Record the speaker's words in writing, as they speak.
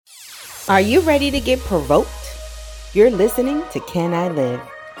Are you ready to get provoked? You're listening to Can I Live,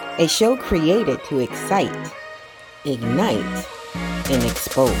 a show created to excite, ignite, and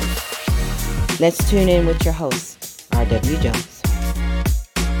expose. Let's tune in with your host, R.W. Jones.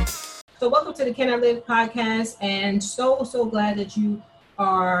 So welcome to the Can I Live podcast, and so glad that you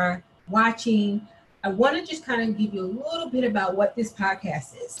are watching. I want to just kind of give you a little bit about what this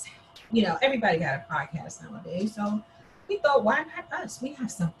podcast is. You know, everybody got a podcast nowadays, so we thought, why not us? We have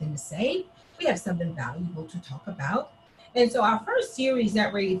something to say. We have something valuable to talk about. And so our first series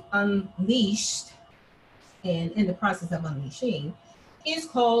that we unleashed and in the process of unleashing is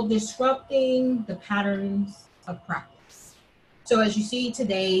called Disrupting the Patterns of Practice. So as you see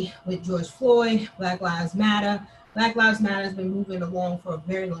today with George Floyd, Black Lives Matter has been moving along for a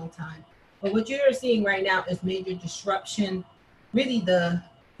very long time. But what you're seeing right now is major disruption, really the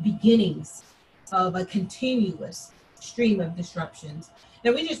beginnings of a continuous stream of disruptions.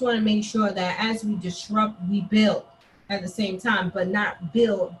 And we just want to make sure that as we disrupt, we build at the same time, but not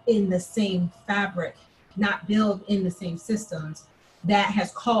build in the same fabric, not build in the same systems that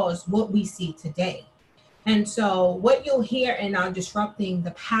has caused what we see today. And so what you'll hear in our disrupting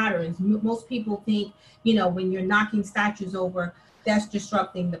the patterns, most people think, you know, when you're knocking statues over, that's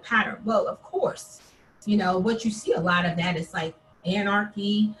disrupting the pattern. Well, of course, you know, what you see a lot of that is like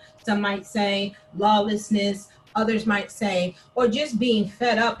anarchy, some might say lawlessness, others might say, or just being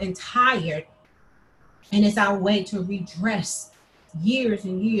fed up and tired. And it's our way to redress years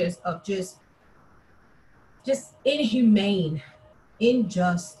and years of just inhumane,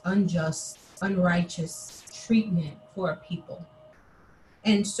 unjust, unrighteous treatment for people.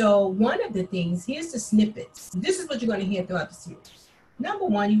 And so one of the things, here's the snippets. This is what you're going to hear throughout the series. Number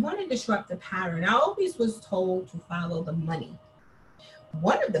one, you want to disrupt the pattern. I always was told to follow the money.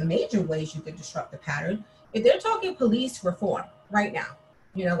 One of the major ways you could disrupt the pattern, if they're talking police reform right now,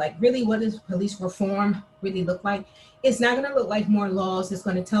 you know, like really what does police reform really look like? It's not going to look like more laws. It's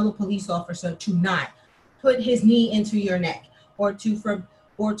going to tell a police officer to not put his knee into your neck or to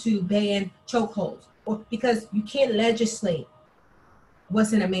ban chokeholds, or because you can't legislate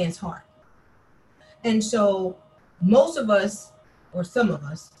what's in a man's heart. And so most of us, or some of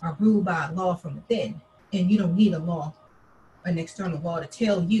us, are ruled by a law from within, and you don't need a law, an external law to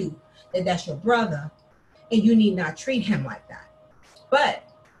tell you that that's your brother and you need not treat him like that. But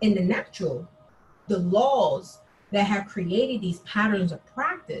in the natural, the laws that have created these patterns of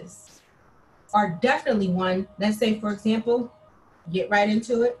practice are definitely one. Let's say, for example, get right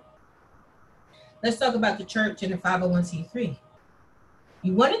into it. Let's talk about the church and the 501c3.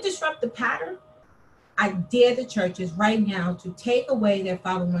 You want to disrupt the pattern? I dare the churches right now to take away their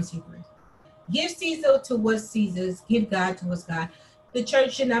 501c3. Give Caesar to what's Caesar's, give God to what's God. The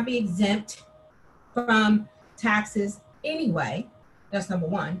church should not be exempt from taxes anyway. That's number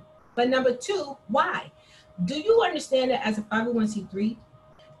one. But number two, why? Do you understand that as a 501c3,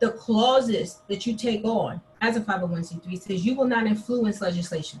 the clauses that you take on as a 501c3 says you will not influence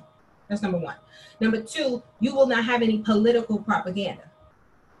legislation. That's number one. Number two, you will not have any political propaganda.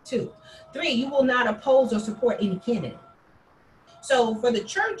 2. 3, you will not oppose or support any candidate. So for the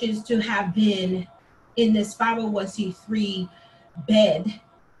churches to have been in this 501c3 bed,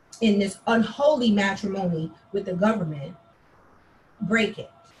 in this unholy matrimony with the government, break it,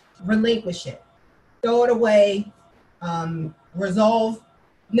 relinquish it, throw it away, resolve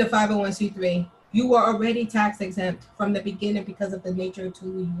the 501c3. You are already tax exempt from the beginning because of the nature of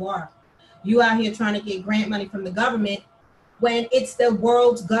who you are. You out here trying to get grant money from the government when it's the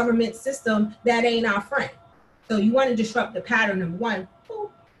world's government system that ain't our friend. So you want to disrupt the pattern, number one.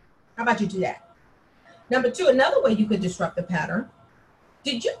 How about you do that? Number two, another way you could disrupt the pattern.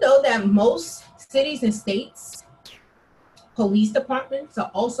 Did you know that most cities and states, police departments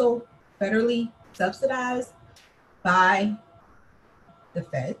are also federally subsidized by the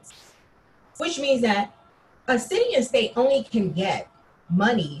feds? Which means that a city and state only can get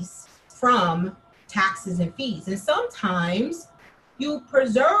monies from taxes and fees. And sometimes you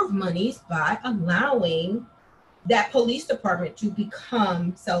preserve monies by allowing that police department to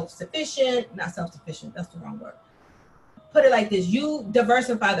become self-sufficient, not self-sufficient, that's the wrong word. Put it like this, you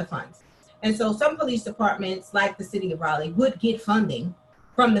diversify the funds. And so some police departments, like the city of Raleigh, would get funding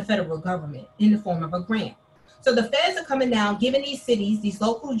from the federal government in the form of a grant. So the feds are coming down, giving these cities, these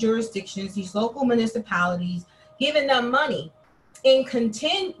local jurisdictions, these local municipalities, giving them money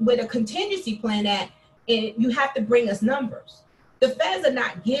with a contingency plan that you have to bring us numbers. The feds are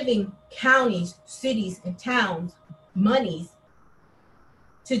not giving counties, cities, and towns monies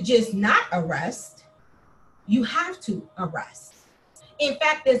to just not arrest. You have to arrest. In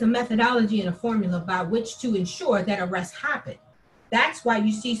fact, there's a methodology and a formula by which to ensure that arrests happen. That's why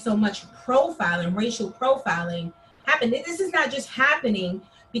you see so much profiling, racial profiling happen. This is not just happening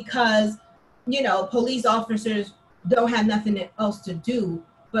because, police officers don't have nothing else to do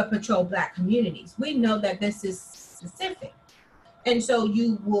but patrol Black communities. We know that this is specific. And so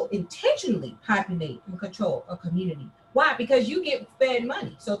you will intentionally populate and control a community. Why? Because you get fed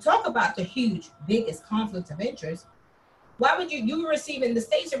money. So talk about the biggest conflicts of interest. Why would the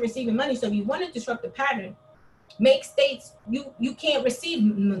states are receiving money. So if you want to disrupt the pattern, make states, you can't receive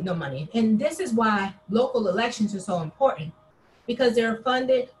no money. And this is why local elections are so important, because they're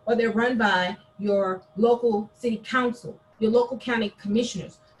funded or they're run by your local city council, your local county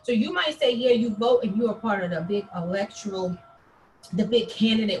commissioners. So you might say, yeah, you vote and you are part of the big the big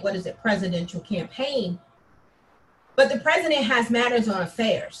candidate, presidential campaign. But the president has matters on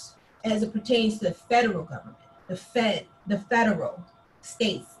affairs as it pertains to the federal government, the federal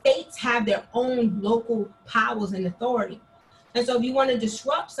states. States have their own local powers and authority. And so if you want to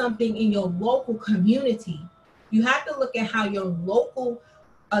disrupt something in your local community, you have to look at how your local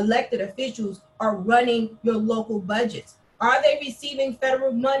elected officials are running your local budgets. Are they receiving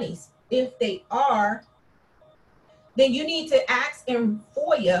federal monies? If they are, then you need to ask in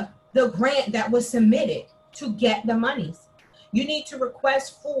FOIA the grant that was submitted to get the monies. You need to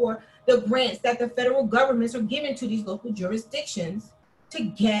request for the grants that the federal governments are giving to these local jurisdictions to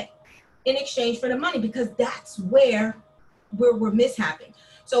get in exchange for the money, because that's where we're mishapping.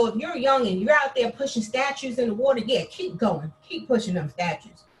 So if you're young and you're out there pushing statues in the water, yeah, keep going, keep pushing them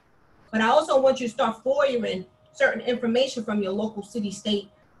statues. But I also want you to start FOIAing certain information from your local city, state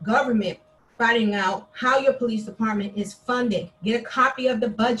government, finding out how your police department is funded. Get a copy of the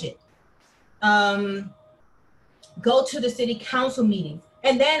budget. Go to the city council meetings,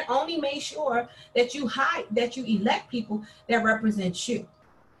 and then only make sure that you elect people that represent you.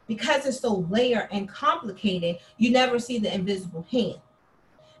 Because it's so layered and complicated, you never see the invisible hand.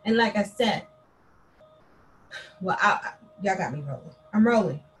 And like I said, well, y'all got me rolling. I'm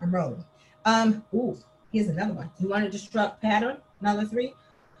rolling. Here's another one. You want to disrupt pattern? Another 3.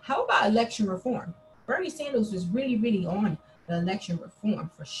 How about election reform? Bernie Sanders was really, really on the election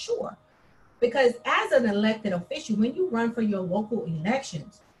reform for sure. Because as an elected official, when you run for your local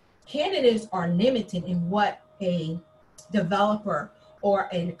elections, candidates are limited in what a developer or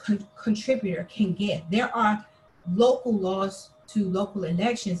a contributor can get. There are local laws to local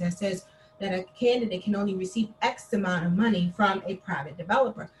elections that says that a candidate can only receive X amount of money from a private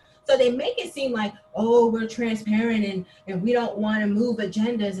developer. So they make it seem like, oh, we're transparent and we don't want to move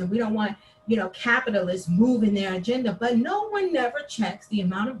agendas, and we don't want, capitalists moving their agenda. But no one never checks the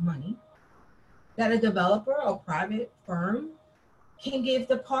amount of money that a developer or private firm can give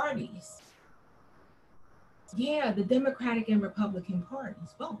the parties. Yeah, the Democratic and Republican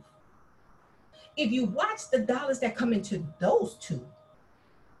parties, both. If you watch the dollars that come into those two,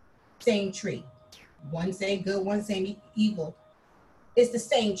 same tree. One saying good, one saying evil. It's the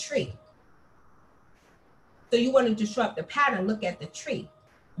same tree. So you want to disrupt the pattern, look at the tree.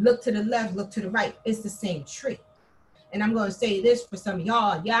 Look to the left, look to the right. It's the same tree. And I'm going to say this for some of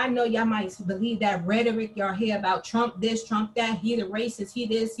y'all. Yeah, I know y'all might believe that rhetoric y'all hear about Trump this, Trump that, he the racist, he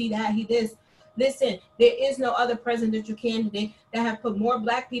this, he that, he this. Listen, there is no other presidential candidate that have put more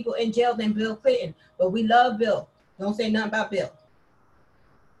Black people in jail than Bill Clinton. But we love Bill. Don't say nothing about Bill.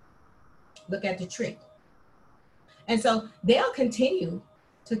 Look at the tree. And so they'll continue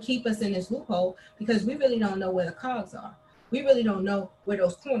to keep us in this loophole because we really don't know where the cogs are. We really don't know where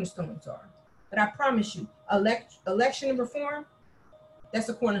those cornerstones are. But I promise you, election reform, that's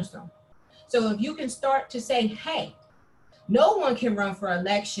a cornerstone. So if you can start to say, hey, no one can run for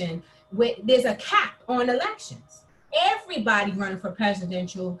election, there's a cap on elections. Everybody running for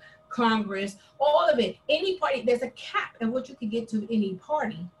presidential, Congress, all of it, any party, there's a cap on what you can get to any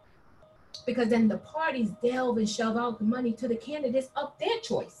party. Because then the parties delve and shove out the money to the candidates of their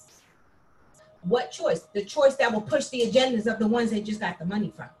choice. What choice? The choice that will push the agendas of the ones they just got the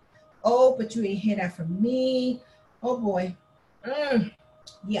money from. Oh, but you ain't hear that from me. Oh boy.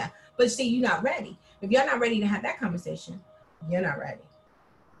 Yeah, but see, you're not ready. If you're not ready to have that conversation, you're not ready.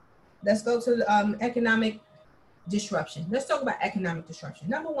 Let's go to economic disruption. Let's talk about economic disruption.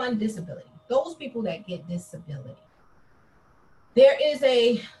 Number 1, disability. Those people that get disability. There is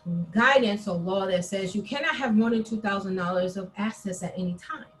a guidance or law that says you cannot have more than $2,000 of assets at any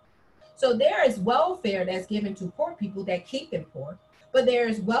time. So there is welfare that's given to poor people that keep them poor, but there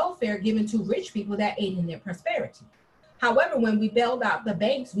is welfare given to rich people that aid in their prosperity. However, when we bailed out the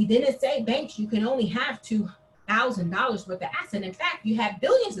banks, we didn't say banks, you can only have $2,000 worth of assets. In fact, you have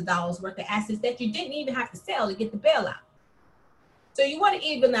billions of dollars worth of assets that you didn't even have to sell to get the bailout. So you want to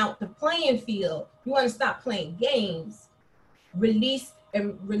even out the playing field. You want to stop playing games release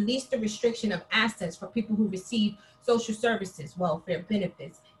the restriction of assets for people who receive social services, welfare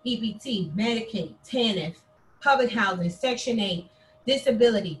benefits, EBT, Medicaid, TANF, public housing, Section 8,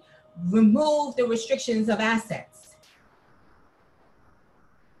 disability. Remove the restrictions of assets.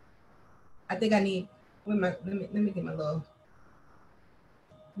 I think I need, let me get my little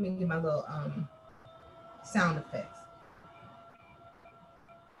sound effects.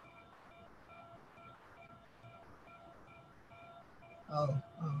 Oh,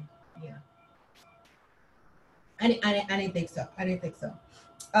 yeah. I didn't think so.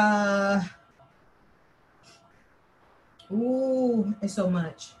 It's so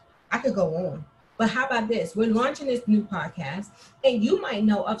much. I could go on. But how about this? We're launching this new podcast, and you might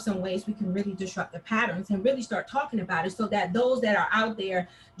know of some ways we can really disrupt the patterns and really start talking about it so that those that are out there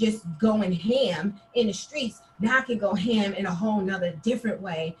just going ham in the streets now can go ham in a whole nother different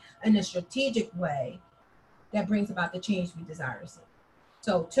way, in a strategic way that brings about the change we desire to see.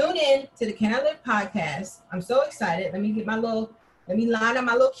 So tune in to the Can I Live podcast. I'm so excited. Let me line up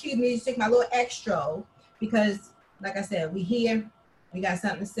my little cue music, my little extra, because like I said, we here, we got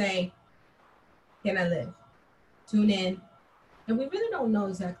something to say. Can I live? Tune in. And we really don't know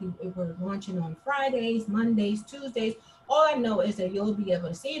exactly if we're launching on Fridays, Mondays, Tuesdays. All I know is that you'll be able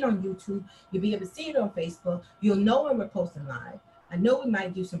to see it on YouTube. You'll be able to see it on Facebook. You'll know when we're posting live. I know we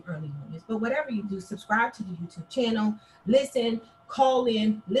might do some early mornings, but whatever you do, subscribe to the YouTube channel, listen, call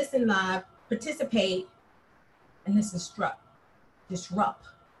in, listen live, participate, and let's disrupt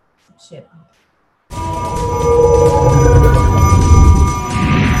some shit.